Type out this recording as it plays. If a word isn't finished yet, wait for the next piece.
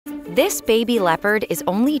This baby leopard is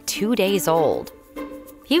only 2 days old.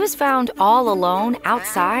 He was found all alone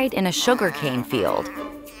outside in a sugarcane field.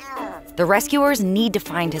 The rescuers need to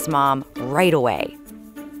find his mom right away.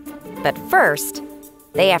 But first,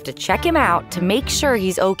 they have to check him out to make sure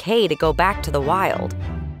he's okay to go back to the wild.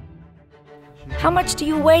 How much do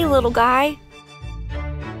you weigh, little guy?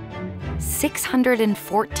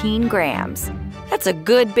 614 grams. That's a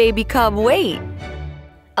good baby cub weight.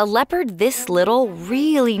 A leopard this little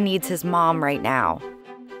really needs his mom right now.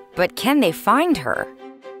 But can they find her?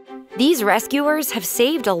 These rescuers have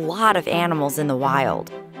saved a lot of animals in the wild.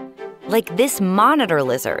 Like this monitor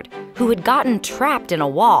lizard who had gotten trapped in a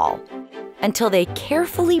wall until they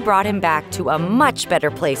carefully brought him back to a much better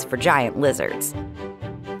place for giant lizards.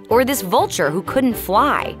 Or this vulture who couldn't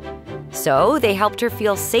fly. So they helped her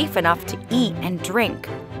feel safe enough to eat and drink.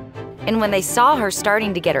 And when they saw her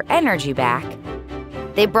starting to get her energy back,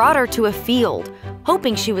 they brought her to a field,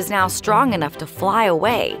 hoping she was now strong enough to fly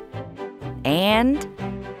away. And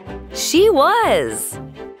she was!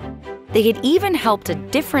 They had even helped a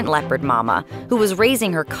different leopard mama who was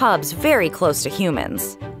raising her cubs very close to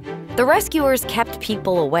humans. The rescuers kept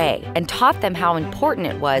people away and taught them how important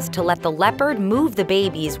it was to let the leopard move the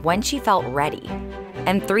babies when she felt ready.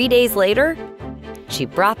 And 3 days later, she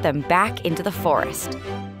brought them back into the forest.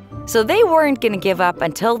 So they weren't going to give up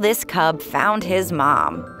until this cub found his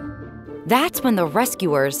mom. That's when the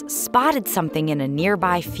rescuers spotted something in a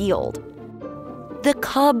nearby field. The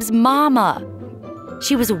cub's mama.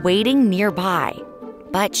 She was waiting nearby,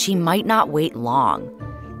 but she might not wait long.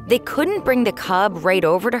 They couldn't bring the cub right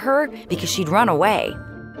over to her because she'd run away.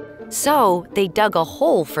 So they dug a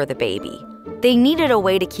hole for the baby. They needed a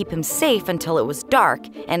way to keep him safe until it was dark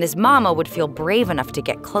and his mama would feel brave enough to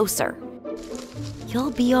get closer.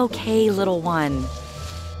 You'll be okay, little one.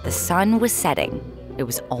 The sun was setting. It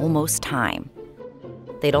was almost time.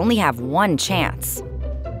 They'd only have one chance.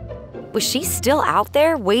 Was she still out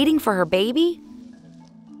there waiting for her baby?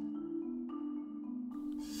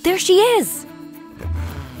 There she is!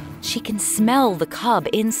 She can smell the cub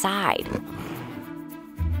inside.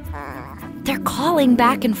 They're calling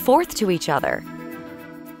back and forth to each other.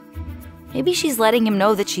 Maybe she's letting him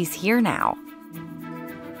know that she's here now.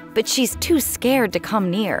 But she's too scared to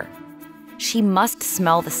come near. She must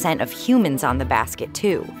smell the scent of humans on the basket,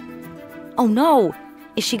 too. Oh no!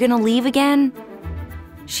 Is she gonna leave again?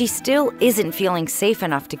 She still isn't feeling safe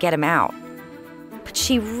enough to get him out. But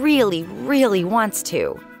she really, really wants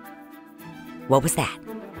to. What was that?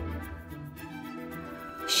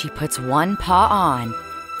 She puts one paw on,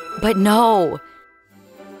 but no!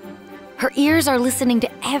 Her ears are listening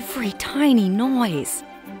to every tiny noise.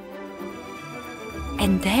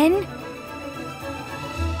 And then,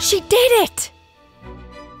 she did it!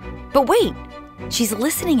 But wait, she's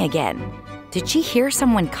listening again. Did she hear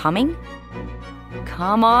someone coming?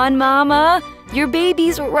 Come on, Mama, your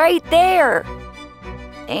baby's right there.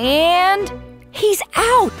 And he's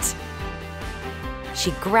out! She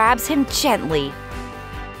grabs him gently.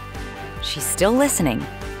 She's still listening.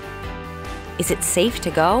 Is it safe to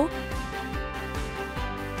go?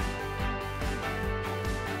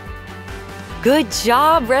 Good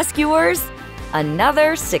job, rescuers!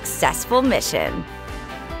 Another successful mission.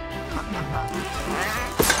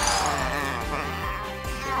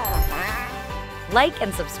 Like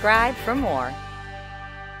and subscribe for more.